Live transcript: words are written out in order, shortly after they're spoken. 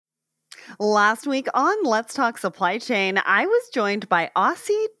Last week on Let's Talk Supply Chain, I was joined by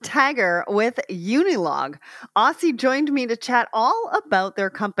Aussie Tagger with Unilog. Aussie joined me to chat all about their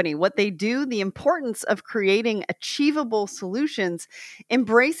company, what they do, the importance of creating achievable solutions,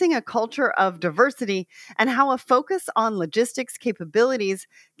 embracing a culture of diversity, and how a focus on logistics capabilities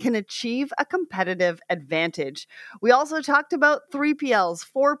can achieve a competitive advantage. We also talked about 3PLs,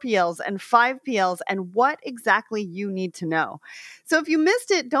 4PLs, and 5PLs and what exactly you need to know. So if you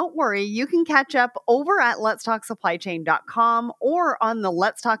missed it, don't worry. You can catch up over at letstalksupplychain.com or on the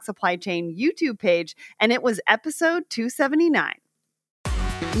Let's Talk Supply Chain YouTube page. And it was episode 279.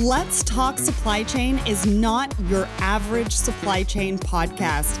 Let's Talk Supply Chain is not your average supply chain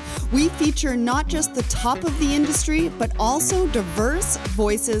podcast. We feature not just the top of the industry, but also diverse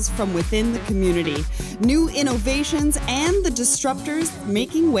voices from within the community, new innovations, and the disruptors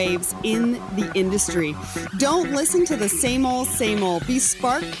making waves in the industry. Don't listen to the same old, same old. Be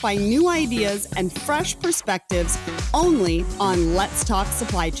sparked by new ideas and fresh perspectives only on Let's Talk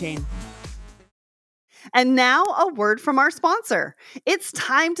Supply Chain. And now a word from our sponsor. It's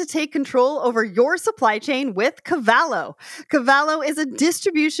time to take control over your supply chain with Cavallo. Cavallo is a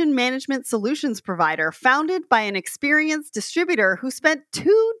distribution management solutions provider founded by an experienced distributor who spent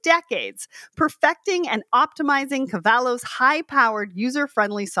 2 decades perfecting and optimizing Cavallo's high-powered,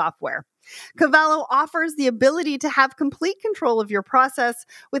 user-friendly software. Cavallo offers the ability to have complete control of your process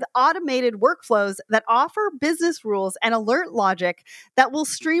with automated workflows that offer business rules and alert logic that will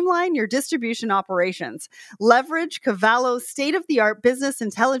streamline your distribution operations. Leverage Cavallo's state-of-the-art business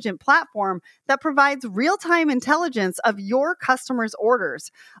intelligence platform that provides real-time intelligence of your customers'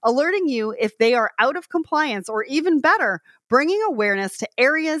 orders, alerting you if they are out of compliance, or even better, bringing awareness to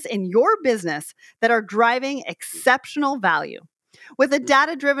areas in your business that are driving exceptional value. With a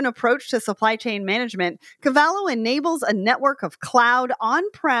data-driven approach to supply chain management, Cavallo enables a network of cloud,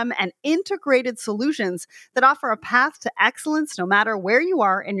 on-prem, and integrated solutions that offer a path to excellence no matter where you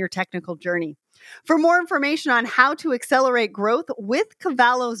are in your technical journey. For more information on how to accelerate growth with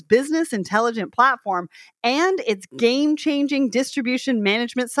Cavallo's business intelligence platform and its game-changing distribution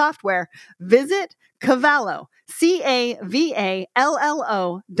management software, visit Cavallo, CAVALLO.com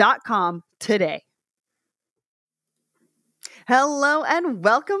today. Hello and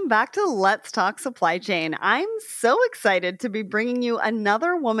welcome back to Let's Talk Supply Chain. I'm so excited to be bringing you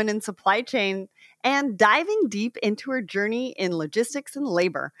another woman in supply chain and diving deep into her journey in logistics and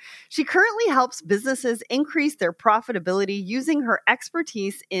labor. She currently helps businesses increase their profitability using her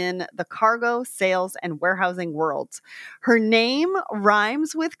expertise in the cargo, sales, and warehousing worlds. Her name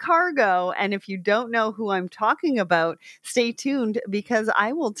rhymes with cargo, and if you don't know who I'm talking about, stay tuned because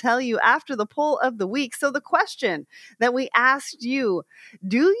I will tell you after the poll of the week. So the question that we asked you,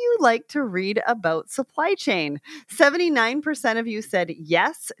 do you like to read about supply chain? 79% of you said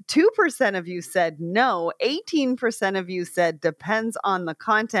yes, 2% of you said no, 18% of you said depends on the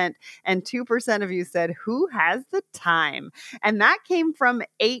content, and 2% of you said who has the time? And that came from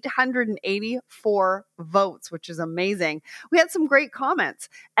 884 votes, which is amazing. We had some great comments.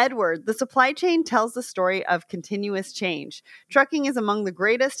 Edward, the supply chain tells the story of continuous change. Trucking is among the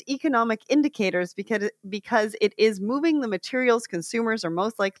greatest economic indicators because it is moving the materials consumers are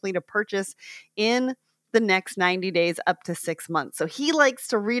most likely to purchase in the next 90 days up to 6 months. So he likes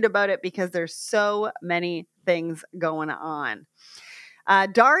to read about it because there's so many things going on.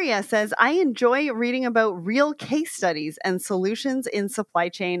 Daria says, I enjoy reading about real case studies and solutions in supply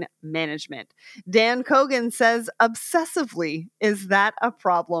chain management. Dan Kogan says, obsessively, is that a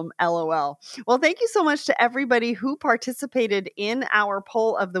problem? LOL. Well, thank you so much to everybody who participated in our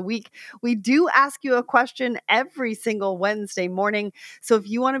poll of the week. We do ask you a question every single Wednesday morning. So if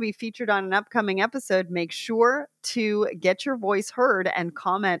you want to be featured on an upcoming episode, make sure to get your voice heard and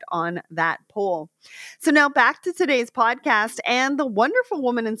comment on that poll. So now back to today's podcast, and the wonderful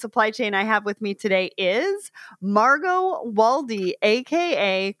woman in supply chain I have with me today is Margot Waldy,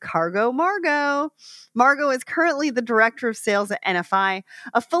 aka Cargo Margot. Margot is currently the Director of Sales at NFI,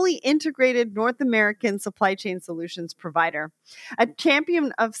 a fully integrated North American supply chain solutions provider. A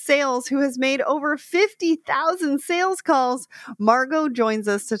champion of sales who has made over 50,000 sales calls, Margot joins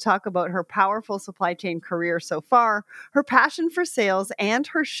us to talk about her powerful supply chain career so far, her passion for sales, and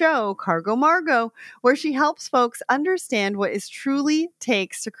her show, Cargo Margot, where she helps folks understand what it truly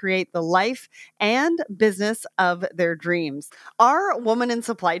takes to create the life and business of their dreams. Our Woman in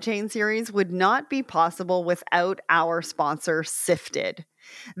Supply Chain series would not be possible without our sponsor, Sifted.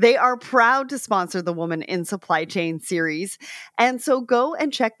 They are proud to sponsor the Woman in Supply Chain series, and so go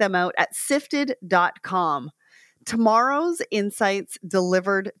and check them out at sifted.com. Tomorrow's insights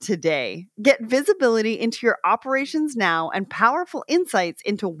delivered today. Get visibility into your operations now and powerful insights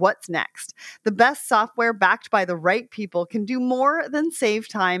into what's next. The best software backed by the right people can do more than save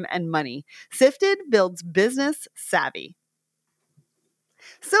time and money. Sifted builds business savvy.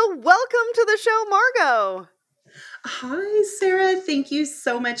 So, welcome to the show, Margot. Hi, Sarah. Thank you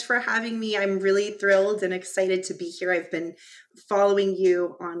so much for having me. I'm really thrilled and excited to be here. I've been following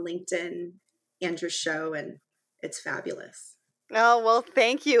you on LinkedIn and your show, and it's fabulous. Oh, well,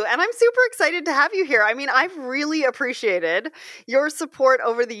 thank you. And I'm super excited to have you here. I mean, I've really appreciated your support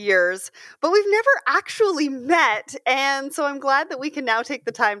over the years, but we've never actually met. And so I'm glad that we can now take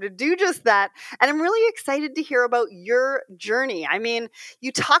the time to do just that. And I'm really excited to hear about your journey. I mean,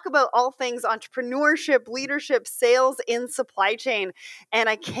 you talk about all things entrepreneurship, leadership, sales in supply chain, and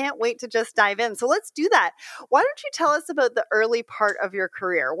I can't wait to just dive in. So let's do that. Why don't you tell us about the early part of your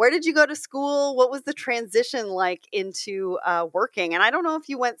career? Where did you go to school? What was the transition like into working? And I don't know if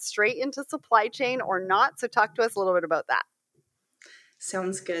you went straight into supply chain or not. So talk to us a little bit about that.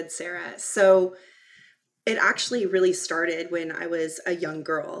 Sounds good, Sarah. So it actually really started when I was a young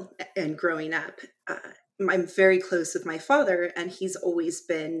girl and growing up. I'm very close with my father, and he's always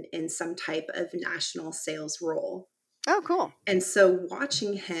been in some type of national sales role. Oh, cool. And so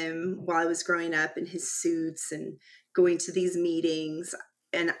watching him while I was growing up in his suits and going to these meetings,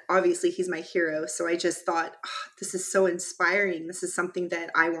 and obviously he's my hero. So I just thought, oh, this is so inspiring. This is something that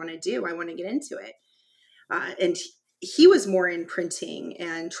I want to do. I want to get into it. And he was more in printing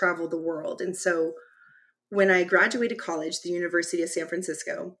and traveled the world. And so when I graduated college, the University of San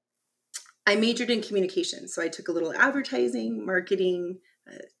Francisco, I majored in communication. So I took a little advertising, marketing,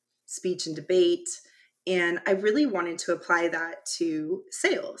 speech and debate, and I really wanted to apply that to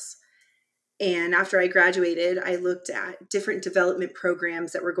sales. And after I graduated, I looked at different development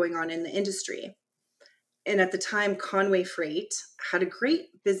programs that were going on in the industry. And at the time, Conway Freight had a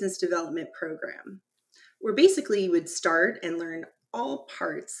great business development program where basically you would start and learn all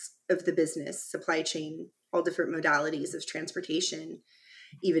parts of the business supply chain, all different modalities of transportation,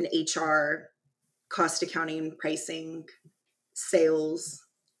 even HR, cost accounting, pricing, sales,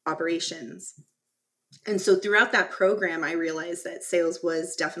 operations. And so throughout that program, I realized that sales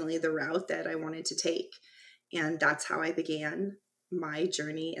was definitely the route that I wanted to take. And that's how I began my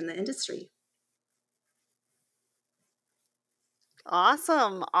journey in the industry.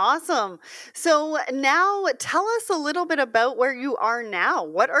 Awesome. Awesome. So now tell us a little bit about where you are now.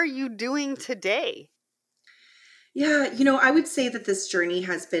 What are you doing today? Yeah, I would say that this journey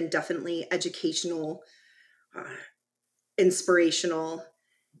has been definitely educational, uh, inspirational,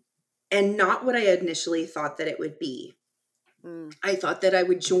 and not what I initially thought that it would be. Mm, I thought that I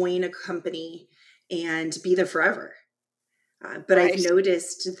would join a company and be there forever. But I've right.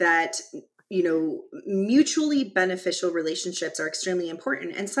 noticed that, mutually beneficial relationships are extremely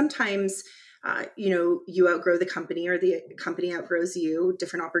important. And sometimes, you outgrow the company or the company outgrows you,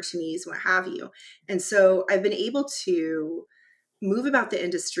 different opportunities, what have you. And so I've been able to move about the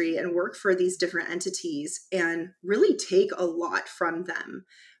industry and work for these different entities and really take a lot from them.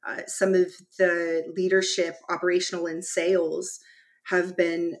 Some of the leadership, operational, and sales have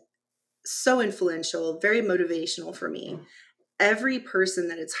been so influential, very motivational for me. Every person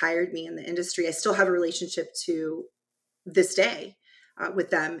that has hired me in the industry, I still have a relationship to this day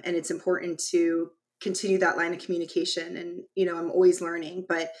with them. And it's important to continue that line of communication. And, I'm always learning,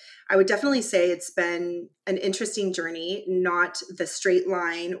 but I would definitely say it's been an interesting journey, not the straight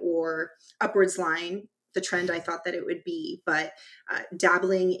line or upwards line, the trend I thought that it would be, but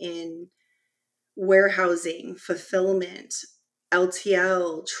dabbling in warehousing, fulfillment,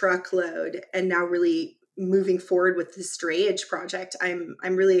 LTL, truckload, and now really moving forward with this drayage project. I'm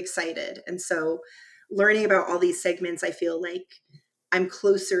really excited. And so learning about all these segments, I feel like I'm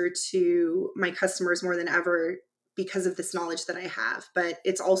closer to my customers more than ever because of this knowledge that I have. But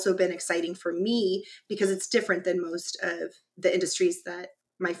it's also been exciting for me because it's different than most of the industries that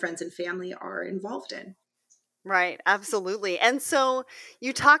my friends and family are involved in. Right, absolutely. And so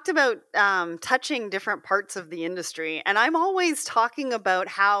you talked about touching different parts of the industry. And I'm always talking about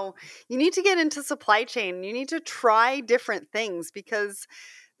how you need to get into supply chain. You need to try different things because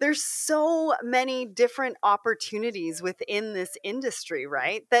there's so many different opportunities within this industry,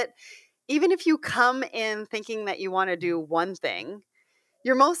 right? That even if you come in thinking that you want to do one thing,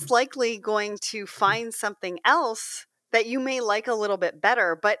 you're most likely going to find something else that you may like a little bit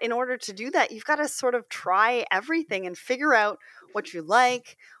better. But in order to do that, you've got to sort of try everything and figure out what you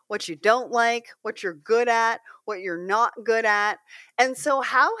like, what you don't like, what you're good at, what you're not good at. And so,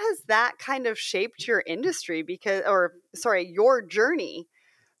 how has that kind of shaped your industry? Because, or sorry, your journey?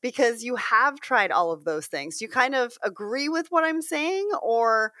 because you have tried all of those things. Do you kind of agree with what I'm saying,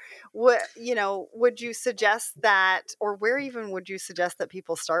 or what, would you suggest that, or where even would you suggest that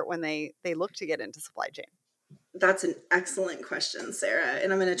people start when they look to get into supply chain? That's an excellent question, Sarah.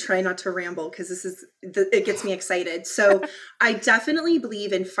 And I'm going to try not to ramble because it gets me excited. So I definitely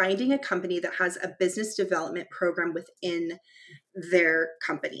believe in finding a company that has a business development program within their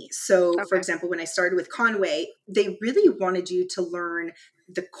company. So for Okay. example, when I started with Conway, they really wanted you to learn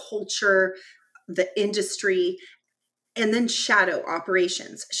the culture, the industry, and then shadow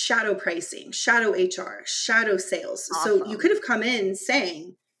operations, shadow pricing, shadow HR, shadow sales. So you Awesome. could have come in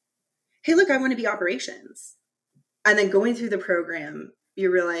saying, hey, look, I want to be operations. And then going through the program,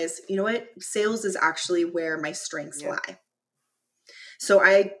 you realize, you know what? Sales is actually where my strengths Yeah. lie. So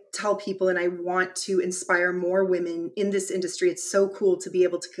I tell people, and I want to inspire more women in this industry. It's so cool to be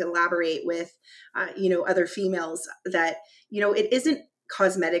able to collaborate with, other females that, it isn't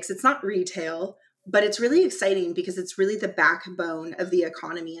cosmetics, it's not retail, but it's really exciting because it's really the backbone of the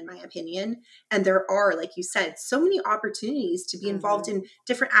economy, in my opinion. And there are, like you said, so many opportunities to be involved Mm-hmm. in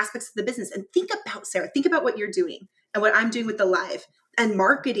different aspects of the business. And think about, Sarah, think about what you're doing and what I'm doing with the live and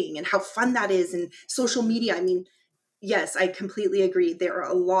marketing and how fun that is, and social media. I mean, yes, I completely agree. There are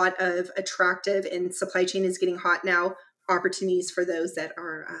a lot of attractive, and supply chain is getting hot now, opportunities for those that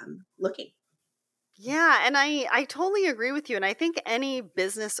are looking. Yeah, and I totally agree with you. And I think any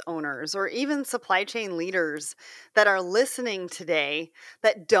business owners or even supply chain leaders that are listening today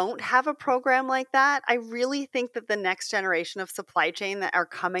that don't have a program like that, I really think that the next generation of supply chain that are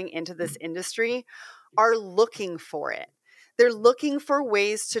coming into this industry are looking for it. They're looking for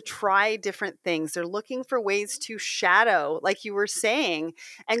ways to try different things. They're looking for ways to shadow, like you were saying,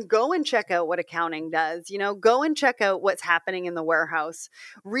 and go and check out what accounting does. Go and check out what's happening in the warehouse.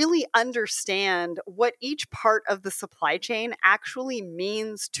 Really understand what each part of the supply chain actually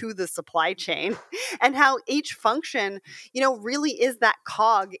means to the supply chain and how each function, really is that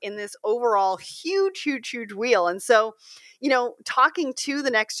cog in this overall huge, huge, huge wheel. And so, talking to the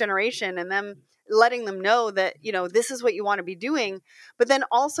next generation and them letting them know that, this is what you want to be doing, but then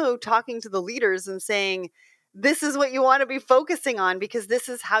also talking to the leaders and saying, this is what you want to be focusing on, because this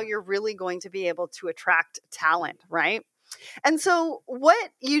is how you're really going to be able to attract talent, right? And so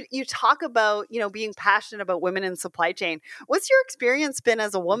what you talk about, being passionate about women in supply chain. What's your experience been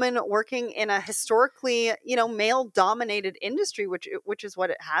as a woman working in a historically, male dominated industry, which is what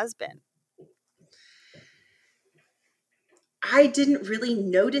it has been? I didn't really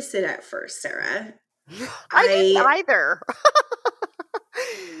notice it at first, Sarah. I didn't I either.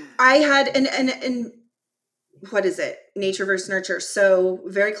 I had and what is it? Nature versus nurture. So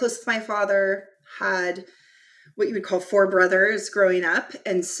very close with my father, had what you would call four brothers growing up.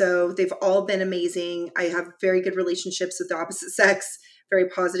 And so they've all been amazing. I have very good relationships with the opposite sex, very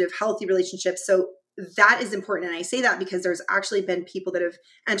positive, healthy relationships. So that is important. And I say that because there's actually been people that have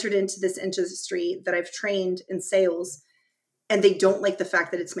entered into this industry that I've trained in sales, and they don't like the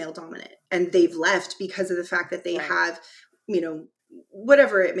fact that it's male dominant. And they've left because of the fact that they Right. have,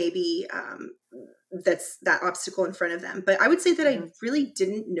 whatever it may be, that's that obstacle in front of them. But I would say that I really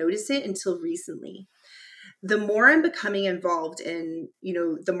didn't notice it until recently. The more I'm becoming involved in,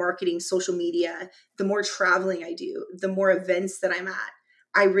 the marketing, social media, the more traveling I do, the more events that I'm at,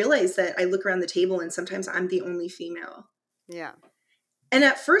 I realize that I look around the table and sometimes I'm the only female. Yeah. And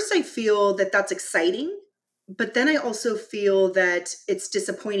at first I feel that that's exciting, but then I also feel that it's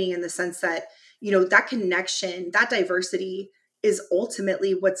disappointing in the sense that, that connection, that diversity is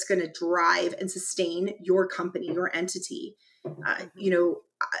ultimately what's going to drive and sustain your company, your entity.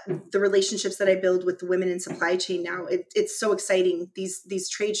 The relationships that I build with the women in supply chain now, it's so exciting. These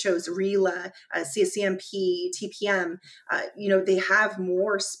trade shows, RELA, CSCMP, TPM, they have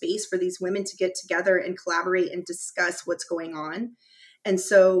more space for these women to get together and collaborate and discuss what's going on. And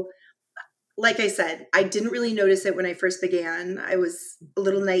so, like I said, I didn't really notice it when I first began. I was a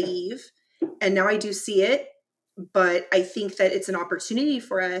little naive, and now I do see it. But I think that it's an opportunity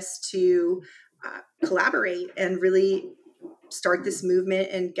for us to collaborate and really start this movement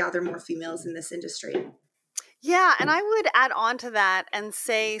and gather more females in this industry. Yeah, and I would add on to that and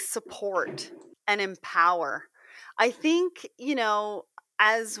say support and empower. I think,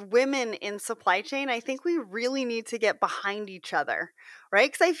 as women in supply chain, I think we really need to get behind each other,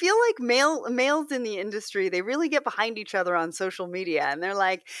 right? Because I feel like males in the industry, they really get behind each other on social media, and they're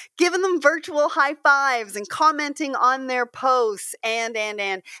like giving them virtual high fives and commenting on their posts, and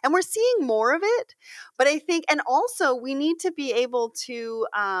we're seeing more of it. But I think, and also we need to be able to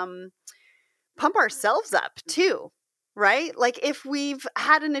pump ourselves up too. right? Like if we've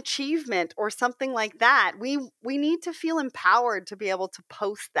had an achievement or something like that, we need to feel empowered to be able to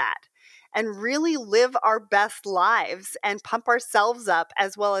post that and really live our best lives and pump ourselves up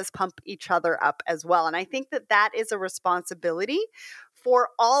as well as pump each other up as well. And I think that that is a responsibility for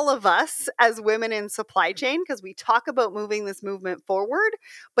all of us as women in supply chain, because we talk about moving this movement forward,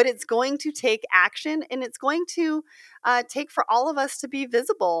 but it's going to take action, and it's going to take for all of us to be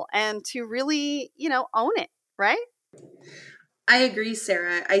visible and to really, own it, right? I agree,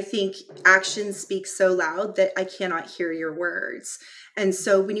 Sarah. I think actions speak so loud that I cannot hear your words. And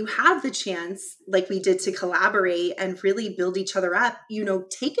so when you have the chance, like we did, to collaborate and really build each other up,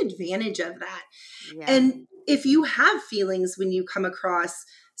 take advantage of that. Yeah. And if you have feelings when you come across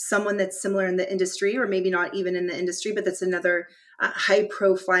someone that's similar in the industry, or maybe not even in the industry, but that's another high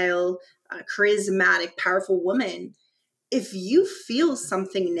profile, charismatic, powerful woman, if you feel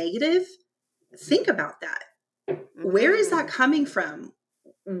something negative, think about that. Where is that Mm. coming from?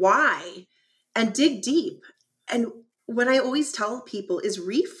 Why? And dig deep. And what I always tell people is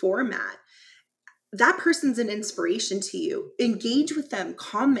reformat. That person's an inspiration to you. Engage with them,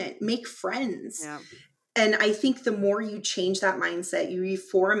 comment, make friends. Yeah. And I think the more you change that mindset, you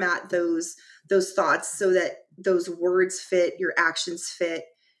reformat those thoughts so that those words fit, your actions fit.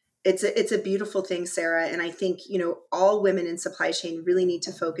 It's a beautiful thing, Sarah. And I think, all women in supply chain really need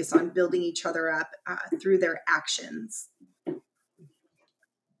to focus on building each other up through their actions.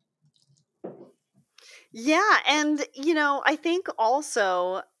 Yeah, and I think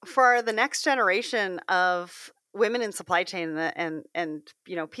also for the next generation of women in supply chain and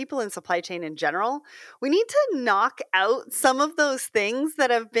people in supply chain in general, we need to knock out some of those things that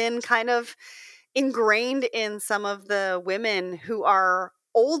have been kind of ingrained in some of the women who are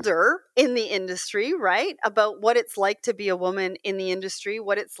older in the industry, right? About what it's like to be a woman in the industry,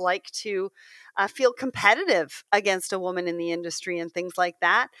 what it's like to feel competitive against a woman in the industry, and things like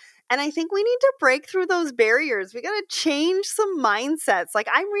that. And I think we need to break through those barriers. We got to change some mindsets. Like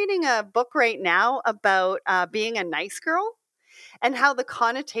I'm reading a book right now about being a nice girl, and how the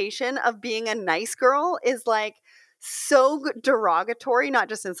connotation of being a nice girl is like so derogatory, not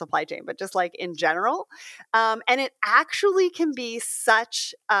just in supply chain, but just like in general. And it actually can be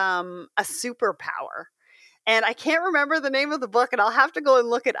such a superpower. And I can't remember the name of the book, and I'll have to go and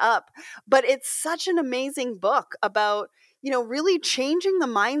look it up. But it's such an amazing book about, really changing the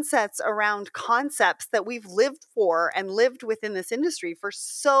mindsets around concepts that we've lived for and lived within this industry for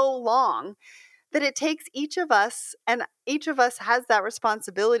so long, that it takes each of us, and each of us has that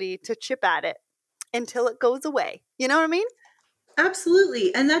responsibility to chip at it until it goes away. You know what I mean?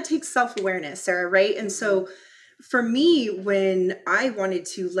 Absolutely. And that takes self awareness, Sarah, right? And Mhm. so for me, when I wanted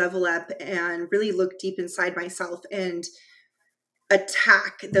to level up and really look deep inside myself and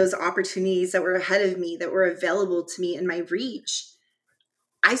attack those opportunities that were ahead of me, that were available to me in my reach,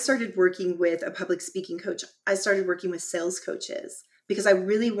 I started working with a public speaking coach. I started working with sales coaches because I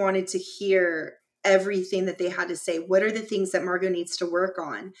really wanted to hear everything that they had to say. What are the things that Margot needs to work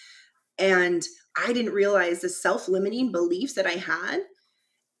on? And I didn't realize the self limiting beliefs that I had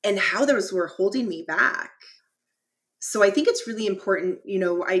and how those were holding me back. So I think it's really important.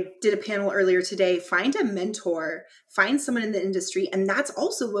 I did a panel earlier today, find a mentor, find someone in the industry. And that's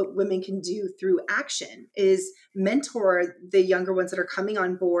also what women can do through action, is mentor the younger ones that are coming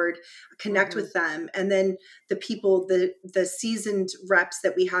on board, connect Mhm. with them. And then the people, the seasoned reps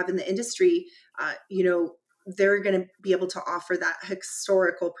that we have in the industry, they're going to be able to offer that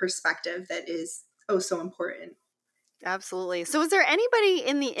historical perspective that is oh so important. Absolutely. So, is there anybody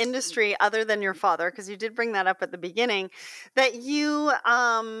in the industry other than your father, because you did bring that up at the beginning, that you,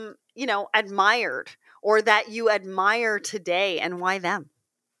 admired, or that you admire today, and why them?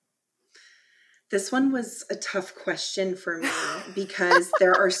 This one was a tough question for me because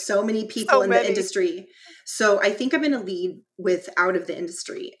there are so many people So in the many. industry. So I think I'm going to lead with out of the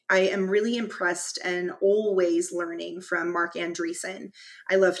industry. I am really impressed and always learning from Mark Andreessen.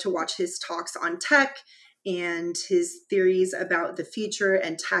 I love to watch his talks on tech and his theories about the future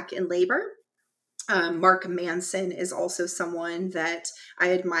and tech and labor. Mark Manson is also someone that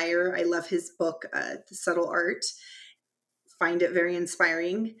I admire. I love his book, The Subtle Art, find it very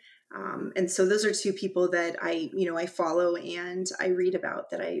inspiring. And so those are two people that I follow and I read about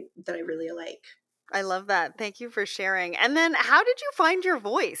that I really like. I love that. Thank you for sharing. And then, how did you find your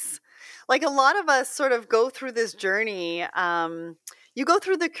voice? Like a lot of us sort of go through this journey, you go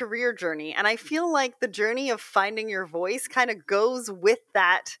through the career journey, and I feel like the journey of finding your voice kind of goes with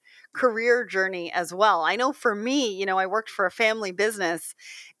that career journey as well. I know for me, I worked for a family business,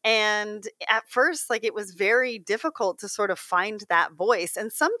 and at first, like, it was very difficult to sort of find that voice.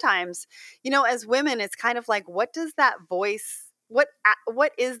 And sometimes, as women, it's kind of like, what is that voice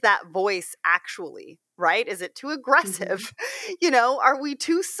actually? Right? Is it too Mhm. aggressive? Are we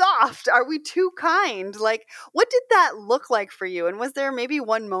too soft? Are we too kind? Like, what did that look like for you? And was there maybe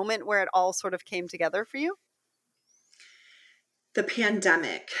one moment where it all sort of came together for you? The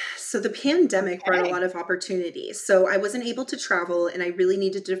pandemic. So the pandemic brought a Okay. lot of opportunities. So I wasn't able to travel and I really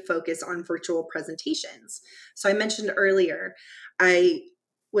needed to focus on virtual presentations. So I mentioned earlier, I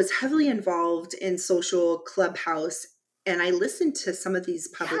was heavily involved in social Clubhouse and I listened to some of these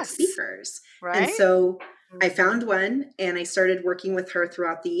public Yes. speakers. And Right? so I Mhm. found one and I started working with her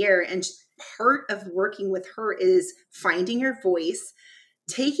throughout the year. And part of working with her is finding your voice,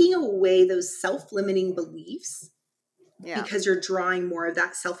 taking away those self limiting beliefs Yeah. because you're drawing more of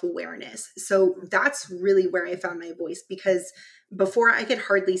that self awareness. So that's really where I found my voice because before I could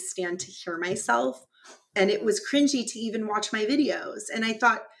hardly stand to hear myself. And it Mhm. was cringy to even watch my videos. And I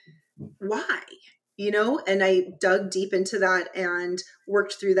thought, why? And I dug deep into that and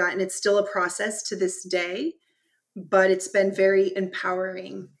worked through that. And it's still a process to this day, but it's been very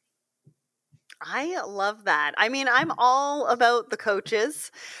empowering. I love that. I mean, I'm all about the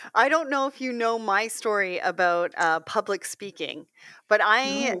coaches. I don't know if you know my story about public speaking, but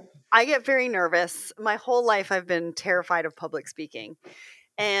I No, I get very nervous. My whole life I've been terrified of public speaking.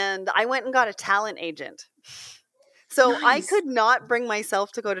 And I went and got a talent agent. So I nice. could not bring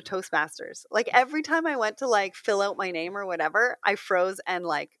myself to go to Toastmasters. Like, every time I went to like fill out my name or whatever, I froze and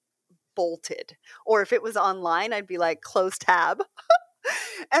like bolted. Or if it was online, I'd be like close tab.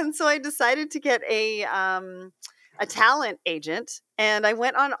 And so I decided to get a talent agent, and I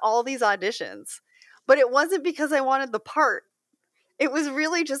went on all these auditions. But it wasn't because I wanted the part. It was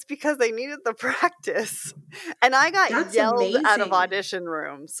really just because they needed the practice. And I got That's yelled out of amazing. audition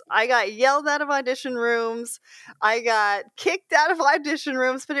rooms. I got yelled out of audition rooms. I got kicked out of audition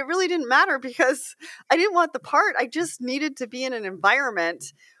rooms, but it really didn't matter because I didn't want the part. I just needed to be in an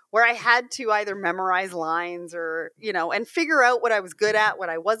environment where I had to either memorize lines or, and figure out what I was good at, what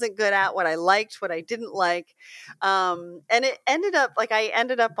I wasn't good at, what I liked, what I didn't like. And it ended up like I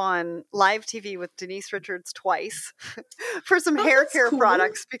ended up on live TV with Denise Richards twice for some Oh, hair that's care cool.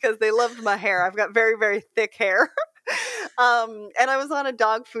 products because they loved my hair. I've got very, very thick hair. And I was on a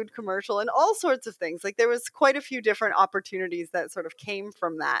dog food commercial and all sorts of things. Like, there was quite a few different opportunities that sort of came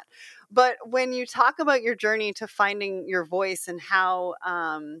from that. But when you talk about your journey to finding your voice and how,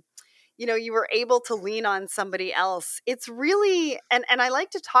 you were able to lean on somebody else, it's really, and I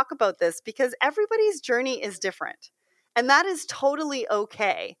like to talk about this because everybody's journey is different. And that is totally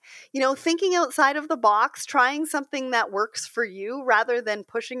okay. Thinking outside of the box, trying something that works for you rather than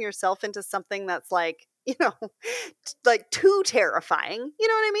pushing yourself into something that's like, like too terrifying. You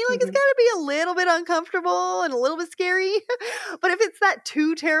know what I mean? Like, it's got Mhm. to be a little bit uncomfortable and a little bit scary. But if it's that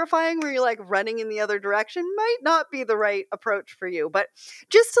too terrifying where you're like running in the other direction, might not be the right approach for you. But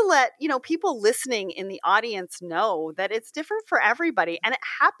just to let, people listening in the audience know that it's different for everybody and it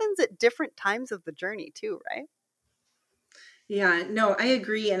happens at different times of the journey too, right? Yeah, no, I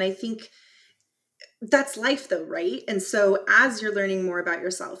agree. And I think that's life though, right? And so as you're learning more about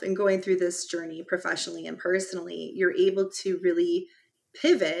yourself and going through this journey professionally and personally, you're able to really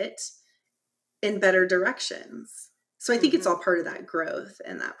pivot in better directions. So I think it's Mhm. all part of that growth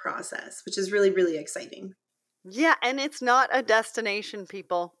and that process, which is really, really exciting. Yeah, and it's not a destination,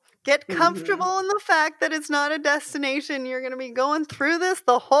 people. Get Hmm. comfortable in the fact that it's not a destination. You're going to be going through this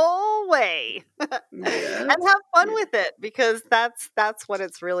the whole way. Yeah. And have fun Yeah. with it because that's what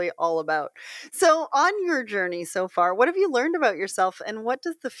it's really all about. So, on your journey so far, what have you learned about yourself and what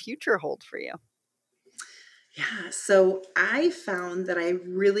does the future hold for you? Yeah, so I found that I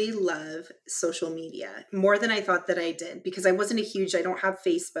really love social media more than I thought that I did because I don't have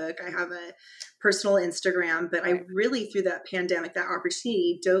Facebook. I have a personal Instagram, but I Right. really, through that pandemic, that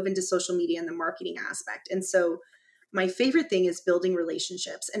opportunity, dove into social media and the marketing aspect. And so my favorite thing is building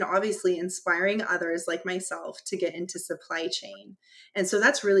relationships and obviously inspiring others like myself to get into supply chain. And so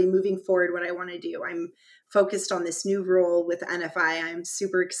that's really moving forward what I want to do. I'm focused on this new role with NFI. I'm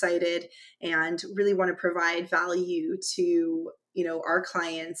super excited and really want to provide value to our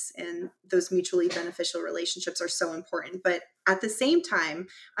clients, and those mutually beneficial relationships are so important. But at the same time,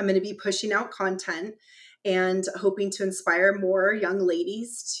 I'm going to be pushing out content and hoping to inspire more young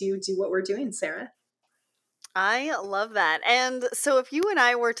ladies to do what we're doing, Sarah. I love that. And so if you and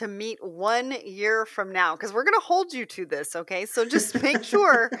I were to meet 1 year from now, because we're going to hold you to this, okay? So just make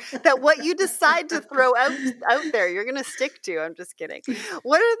sure that what you decide to throw out there, you're going to stick to. I'm just kidding.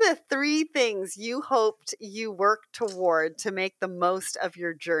 What are the 3 things you hoped you worked toward to make the most of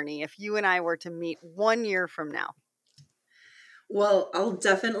your journey if you and I were to meet 1 year from now? Well, I'll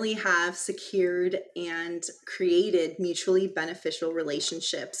definitely have secured and created mutually beneficial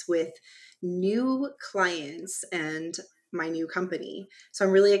relationships with new clients and my new company. So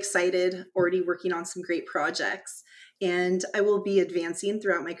I'm really excited, already working on some great projects. And I will be advancing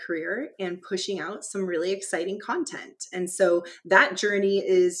throughout my career and pushing out some really exciting content. And so that journey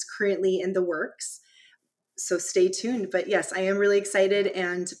is currently in the works. So stay tuned. But yes, I am really excited.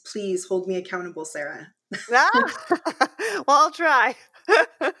 And please hold me accountable, Sarah. Ah, well, I'll try.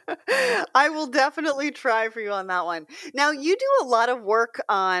 I will definitely try for you on that one. Now, you do a lot of work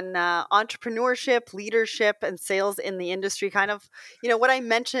on entrepreneurship, leadership, and sales in the industry. Kind of, what I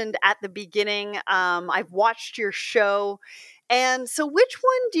mentioned at the beginning. I've watched your show. And so, which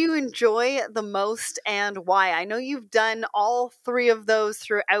one do you enjoy the most and why? I know you've done all 3 of those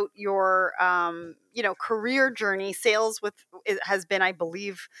throughout your, career journey. Sales with it has been, I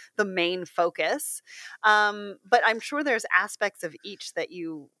believe, the main focus. But I'm sure there's aspects of each that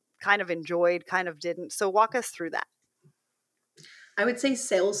you kind of enjoyed, kind of didn't. So walk us through that. I would say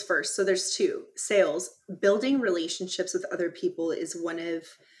sales first. So there's two. Sales, building relationships with other people is one of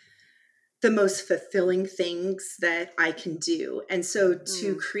the most fulfilling things that I can do. And so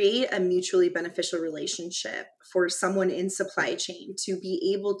to Mm. create a mutually beneficial relationship for someone in supply chain, to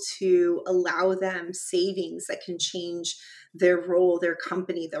be able to allow them savings that can change their role, their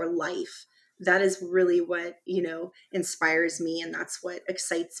company, their life. That is really what, inspires me, and that's what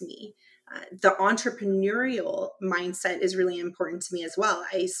excites me. The entrepreneurial mindset is really important to me as well.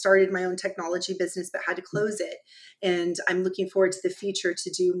 I started my own technology business but had to close it, and I'm looking forward to the future to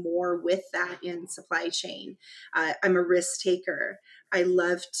do more with that in supply chain. I'm a risk taker. I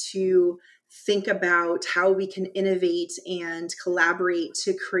love to think about how we can innovate and collaborate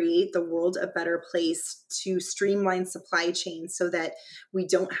to create the world a better place, to streamline supply chain so that we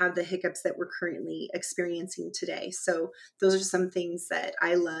don't have the hiccups that we're currently experiencing today. So those are some things that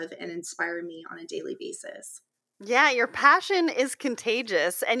I love and inspire me on a daily basis. Yeah, your passion is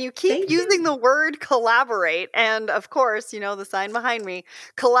contagious and you keep Thank using you. the word collaborate. And of course, the sign behind me,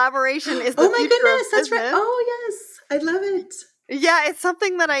 collaboration is the Oh my future of goodness, that's right. business. Oh yes, I love it. Yeah, it's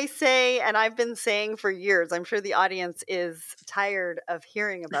something that I say and I've been saying for years. I'm sure the audience is tired of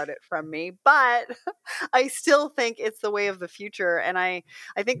hearing about it from me, but I still think it's the way of the future. And I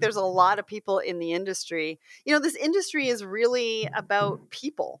think there's a lot of people in the industry. This industry is really about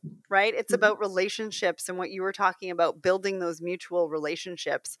people, right? It's Mhm. about relationships and what you were talking about, building those mutual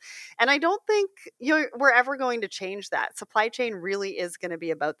relationships. And I don't think we're ever going to change that. Supply chain really is going to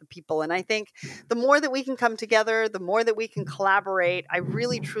be about the people. And I think the more that we can come together, the more that we can collaborate, I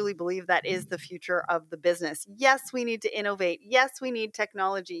really truly believe that is the future of the business. Yes, we need to innovate. Yes, we need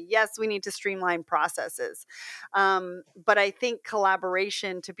technology. Yes, we need to streamline processes. But I think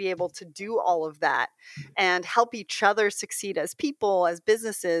collaboration to be able to do all of that and help each other succeed as people, as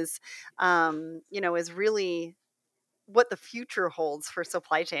businesses, is really what the future holds for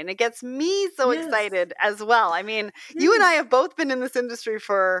supply chain. It gets me so Yes. excited as well. I mean, you and I Yes. have both been in this industry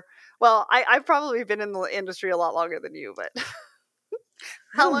for, well, I've probably been in the industry a lot longer than you, but I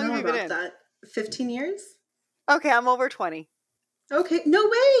how don't long have know you been about in? that. 15 years? Okay, I'm over 20. Okay. No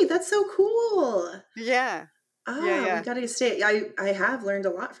way. That's so cool. Yeah. Yeah, We yeah. got to stay. I have learned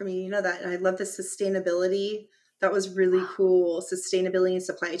a lot from you. You know that. And I love the sustainability. That was really cool. Sustainability and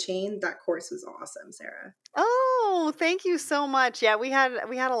supply chain. That course was awesome, Sarah. Oh, thank you so much. Yeah, we had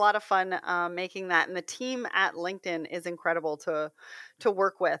a lot of fun making that, and the team at LinkedIn is incredible to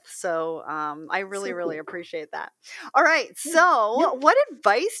work with. So I really So really cool. appreciate that. All right, Yeah. Yeah. so what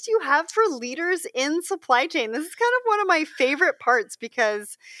advice do you have for leaders in supply chain? This is kind of one of my favorite parts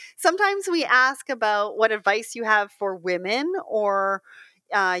because sometimes we ask about what advice you have for women or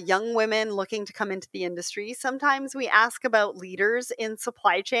young women looking to come into the industry. Sometimes we ask about leaders in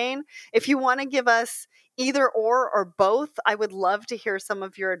supply chain. If you want to give us either or both, I would love to hear some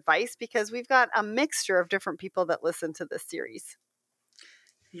of your advice because we've got a mixture of different people that listen to this series.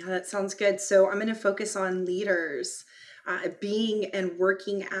 Yeah, that sounds good. So I'm going to focus on leaders. Being and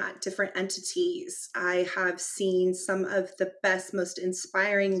working at different entities, I have seen some of the best, most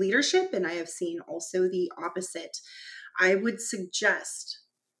inspiring leadership, and I have seen also the opposite. I would suggest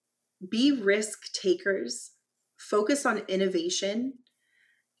be risk takers, focus on innovation.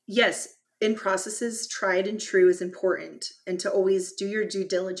 Yes, in processes, tried and true is important, and to always do your due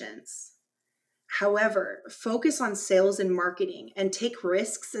diligence. However, focus on sales and marketing and take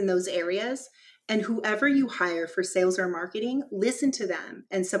risks in those areas. And whoever you hire for sales or marketing, listen to them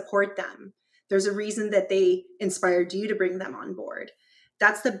and support them. There's a reason that they inspired you to bring them on board.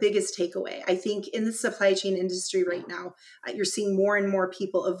 That's the biggest takeaway. I think in the supply chain industry right now, you're seeing more and more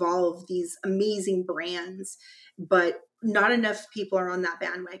people evolve these amazing brands, but not enough people are on that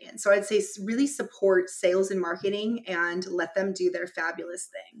bandwagon. So I'd say really support sales and marketing and let them do their fabulous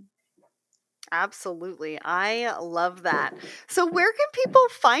thing. Absolutely. I love that. So, where can people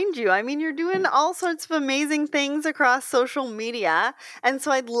find you? I mean, you're doing all sorts of amazing things across social media. And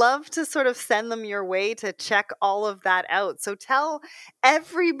so, I'd love to sort of send them your way to check all of that out. So, tell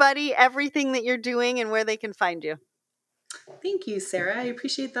everybody everything that you're doing and where they can find you. Thank you, Sarah. I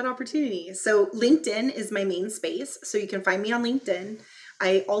appreciate that opportunity. So, LinkedIn is my main space. So, you can find me on LinkedIn.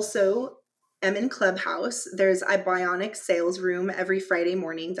 I also am in Clubhouse. There's a Bionic sales room every Friday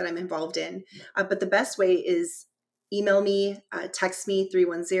morning that I'm involved in. But the best way is email me, text me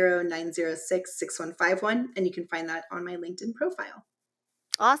 310-906-6151, and you can find that on my LinkedIn profile.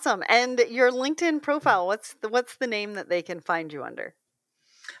 Awesome. And your LinkedIn profile, what's the name that they can find you under?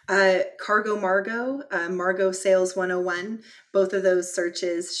 Cargo Margo, Margo Sales 101. Both of those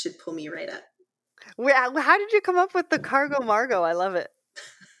searches should pull me right up. How did you come up with the Cargo Margo? I love it.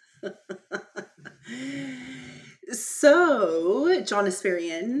 So, John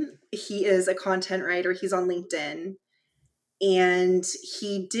Asperian, he is a content writer. He's on LinkedIn. And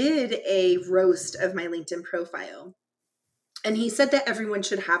he did a roast of my LinkedIn profile. And he said that everyone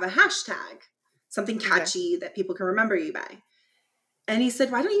should have a hashtag, something catchy that people can remember you by. And he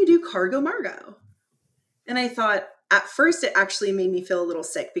said, why don't you do Cargo Margo? And I thought, at first, it actually made me feel a little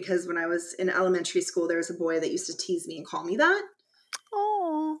sick because when I was in elementary school, there was a boy that used to tease me and call me that.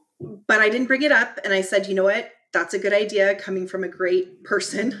 Oh. But I didn't bring it up. And I said, you know what? That's a good idea coming from a great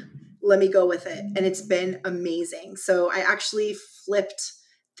person. Let me go with it. And it's been amazing. So I actually flipped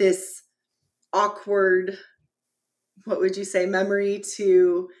this awkward, what would you say, memory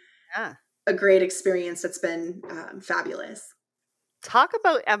to a great experience that's been fabulous. Talk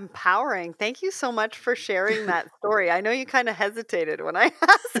about empowering. Thank you so much for sharing that story. I know you kind of hesitated when I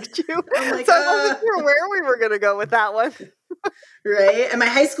asked you. I'm like, so I wasn't sure where we were going to go with that one. Right? And my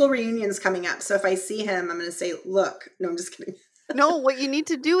high school reunion is coming up. So if I see him, I'm going to say, look, no, I'm just kidding. No, what you need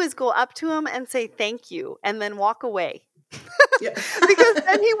to do is go up to him and say thank you and then walk away. Yeah. Because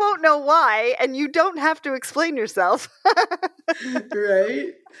then he won't know why and you don't have to explain yourself.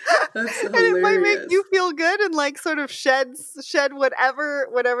 Right? That's hilarious. And it might make you feel good and like sort of shed whatever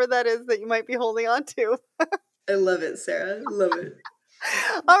that is that you might be holding on to. I love it, Sarah. Love it.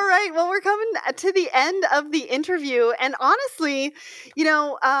 All right. Well, we're coming to the end of the interview. And honestly,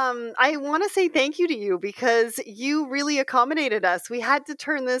 I want to say thank you to you because you really accommodated us. We had to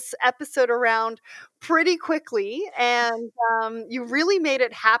turn this episode around pretty quickly and you really made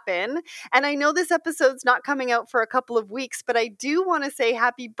it happen. And I know this episode's not coming out for a couple of weeks, but I do want to say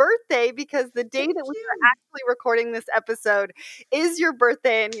happy birthday because the day that we are actually recording this episode is your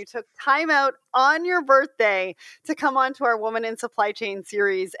birthday and you took time out on your birthday to come on to our Woman in Supply Chain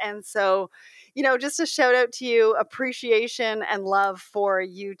series. And so, just a shout out to you, appreciation and love for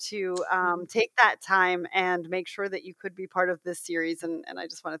you to take that time and make sure that you could be part of this series. And I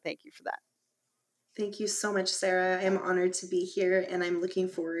just want to thank you for that. Thank you so much, Sarah. I am honored to be here and I'm looking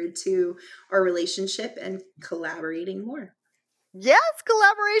forward to our relationship and collaborating more. Yes,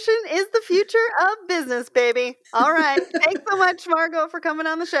 collaboration is the future of business, baby. All right. Thanks so much, Margo, for coming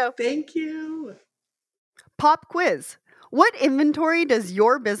on the show. Thank you. Pop quiz. What inventory does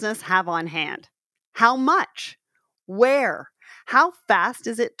your business have on hand? How much? Where? How fast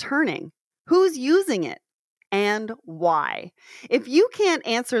is it turning? Who's using it? And why? If you can't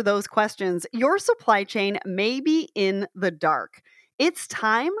answer those questions, your supply chain may be in the dark. It's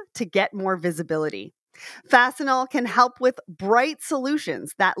time to get more visibility. Fastenal can help with bright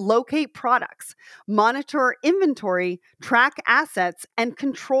solutions that locate products, monitor inventory, track assets, and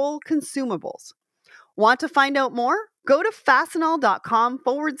control consumables. Want to find out more? Go to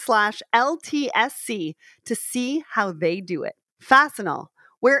fastenal.com/LTSC to see how they do it. Fastenal,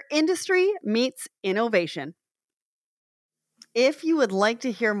 where industry meets innovation. If you would like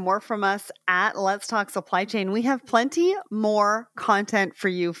to hear more from us at Let's Talk Supply Chain, we have plenty more content for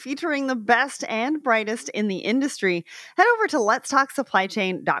you featuring the best and brightest in the industry. Head over to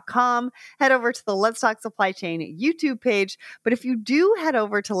letstalksupplychain.com. Head over to the Let's Talk Supply Chain YouTube page. But if you do head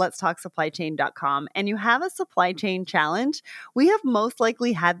over to letstalksupplychain.com and you have a supply chain challenge, we have most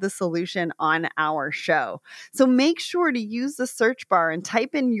likely had the solution on our show. So make sure to use the search bar and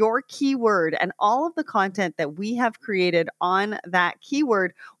type in your keyword and all of the content that we have created on on that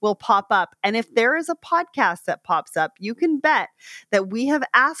keyword will pop up. And if there is a podcast that pops up, you can bet that we have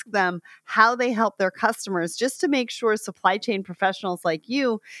asked them how they help their customers, just to make sure supply chain professionals like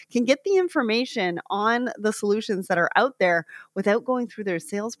you can get the information on the solutions that are out there without going through their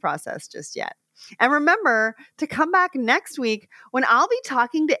sales process just yet. And remember to come back next week when I'll be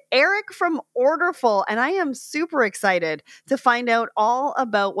talking to Eric from Orderful. And I am super excited to find out all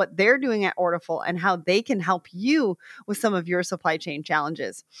about what they're doing at Orderful and how they can help you with some of your supply chain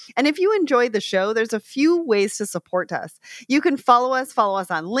challenges. And if you enjoyed the show, there's a few ways to support us. You can follow us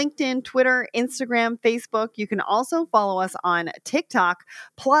on LinkedIn, Twitter, Instagram, Facebook. You can also follow us on TikTok.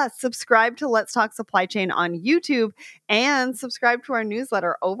 Plus, subscribe to Let's Talk Supply Chain on YouTube and subscribe to our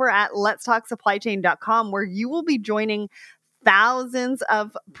newsletter over at letstalksupplychain.com, where you will be joining thousands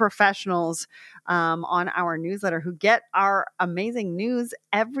of professionals on our newsletter who get our amazing news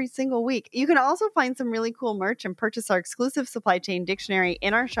every single week. You can also find some really cool merch and purchase our exclusive supply chain dictionary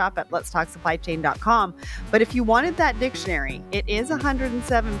in our shop at letstalksupplychain.com. But if you wanted that dictionary, it is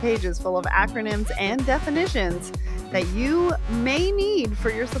 107 pages full of acronyms and definitions that you may need for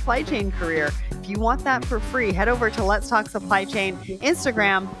your supply chain career. If you want that for free, head over to Let's Talk Supply Chain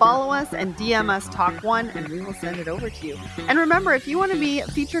Instagram, follow us and DM us Talk1, and we will send it over to you. And remember, if you want to be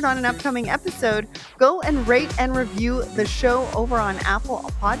featured on an upcoming episode, go and rate and review the show over on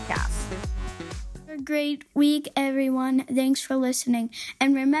Apple Podcasts. Have a great week, everyone. Thanks for listening.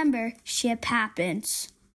 And remember, ship happens.